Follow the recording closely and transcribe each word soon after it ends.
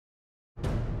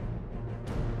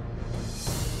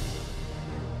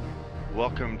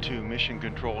Welcome to Mission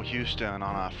Control Houston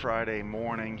on a Friday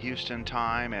morning Houston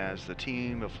time as the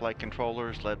team of flight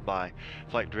controllers led by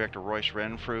Flight Director Royce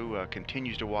Renfrew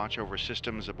continues to watch over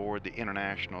systems aboard the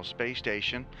International Space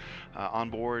Station. On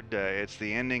board, it's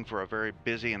the ending for a very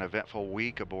busy and eventful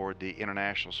week aboard the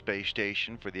International Space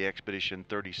Station for the Expedition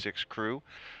 36 crew.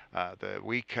 The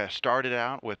week started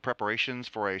out with preparations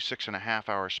for a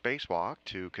 6.5-hour spacewalk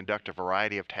to conduct a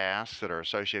variety of tasks that are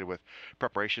associated with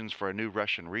preparations for a new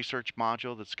Russian research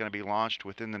module that's going to be launched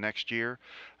within the next year,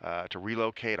 to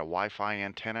relocate a Wi-Fi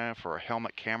antenna for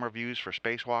helmet camera views for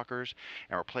spacewalkers,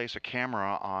 and replace a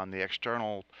camera on the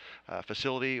external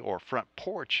facility or front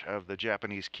porch of the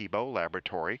Japanese Kibo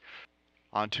laboratory.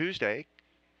 On Tuesday,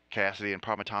 Cassidy and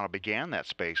Parmitano began that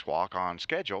spacewalk on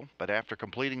schedule, but after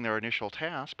completing their initial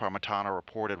task, Parmitano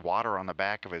reported water on the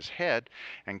back of his head,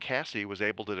 and Cassidy was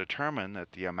able to determine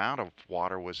that the amount of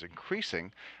water was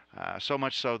increasing, so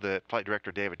much so that Flight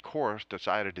Director David Kors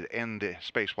decided to end the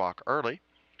spacewalk early.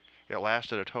 It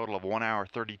lasted a total of 1 hour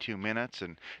 32 minutes,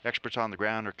 and experts on the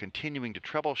ground are continuing to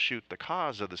troubleshoot the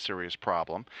cause of the serious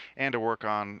problem and to work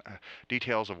on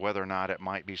details of whether or not it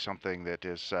might be something that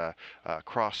is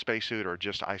cross spacesuit or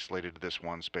just isolated to this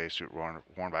one spacesuit worn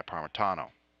by Parmitano.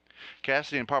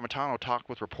 Cassidy and Parmitano talked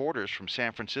with reporters from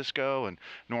San Francisco and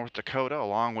North Dakota,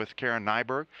 along with Karen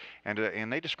Nyberg,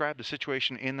 and they described the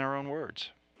situation in their own words.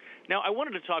 Now, I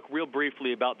wanted to talk real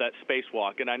briefly about that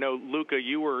spacewalk, and I know, Luca,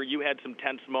 you had some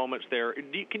tense moments there.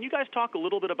 Can you guys talk a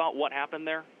little bit about what happened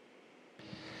there?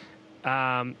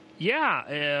 I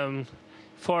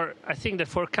think that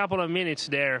for a couple of minutes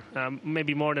there,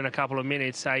 maybe more than a couple of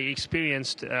minutes, I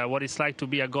experienced what it's like to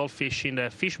be a goldfish in the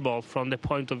fishbowl from the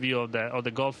point of view of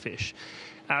the goldfish.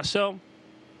 So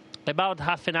about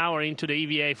half an hour into the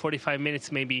EVA, 45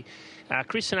 minutes maybe,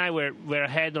 Chris and I were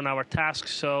ahead on our task,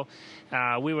 so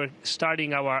we were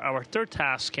starting our third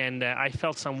task, and I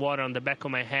felt some water on the back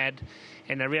of my head,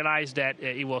 and I realized that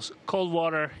it was cold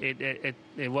water. It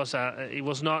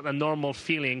was not a normal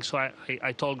feeling, so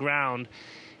I told ground.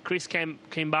 Chris came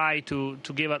by to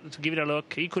give it a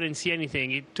look. He couldn't see anything.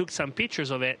 He took some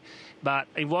pictures of it, but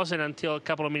it wasn't until a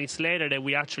couple of minutes later that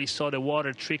we actually saw the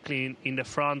water trickling in the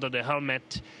front of the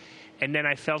helmet, and then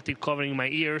I felt it covering my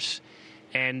ears.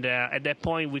 And at that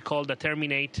point, we called the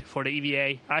terminate for the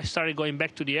EVA. I started going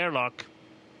back to the airlock,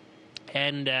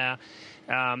 and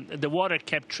the water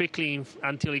kept trickling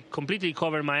until it completely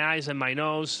covered my eyes and my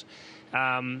nose.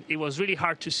 It was really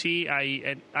hard to see.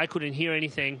 I couldn't hear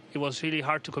anything. It was really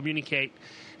hard to communicate.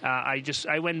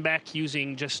 I went back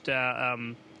using just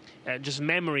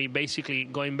memory, basically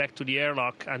going back to the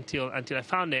airlock until I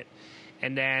found it,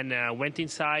 and then went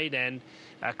inside, and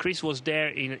Chris was there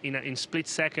in split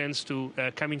seconds to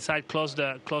come inside, close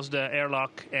the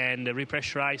airlock, and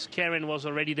repressurize. Karen was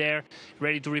already there,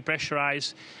 ready to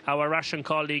repressurize. Our Russian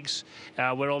colleagues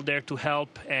were all there to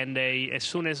help, and as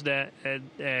soon as the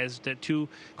two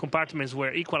compartments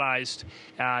were equalized,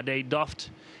 they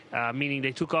doffed. Meaning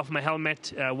they took off my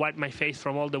helmet, wiped my face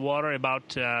from all the water,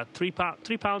 about 3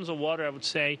 pounds of water, I would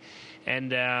say,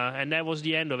 and that was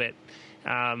the end of it.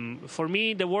 For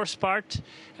me, the worst part,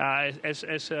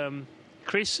 as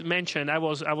Chris mentioned, I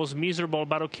was miserable,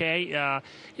 but okay.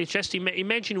 It's just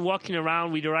imagine walking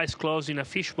around with your eyes closed in a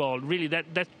fishbowl. Really,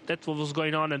 that's what was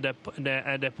going on at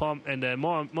the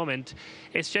moment.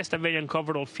 It's just a very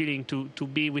uncomfortable feeling to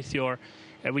be with your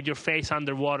face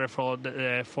underwater for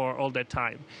all that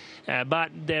time. But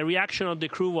the reaction of the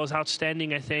crew was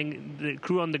outstanding, I think. The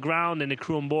crew on the ground and the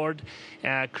crew on board.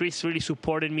 Chris really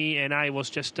supported me, and I was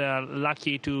just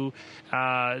lucky to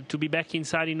be back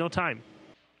inside in no time.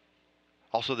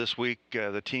 Also this week,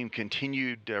 the team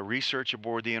continued research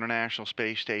aboard the International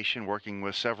Space Station, working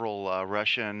with several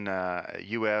Russian,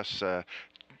 U.S.,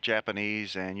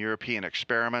 Japanese, and European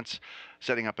experiments,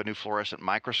 setting up a new fluorescent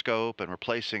microscope and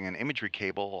replacing an imagery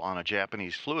cable on a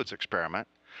Japanese fluids experiment.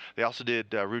 They also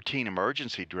did routine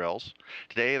emergency drills.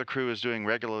 Today, the crew is doing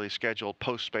regularly scheduled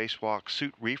post-spacewalk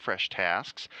suit refresh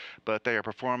tasks, but they are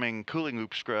performing cooling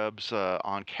loop scrubs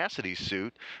on Cassidy's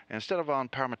suit. Instead of on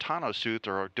Parmitano's suit,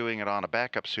 they're doing it on a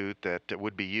backup suit that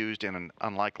would be used in an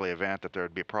unlikely event that there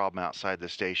would be a problem outside the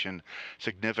station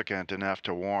significant enough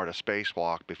to warrant a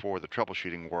spacewalk before the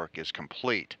troubleshooting work is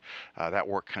complete. That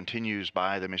work continues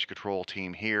by the mission control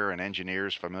team here and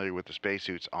engineers familiar with the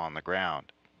spacesuits on the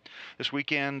ground. This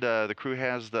weekend, the crew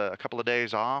has a couple of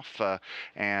days off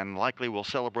and likely will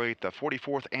celebrate the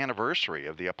 44th anniversary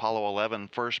of the Apollo 11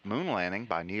 first moon landing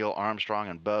by Neil Armstrong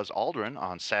and Buzz Aldrin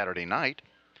on Saturday night.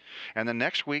 And then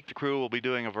next week, the crew will be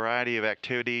doing a variety of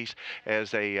activities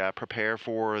as they prepare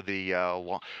for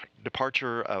the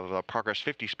departure of Progress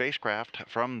 50 spacecraft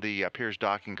from the Pirs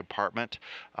docking compartment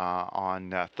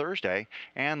on Thursday,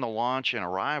 and the launch and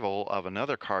arrival of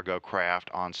another cargo craft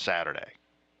on Saturday.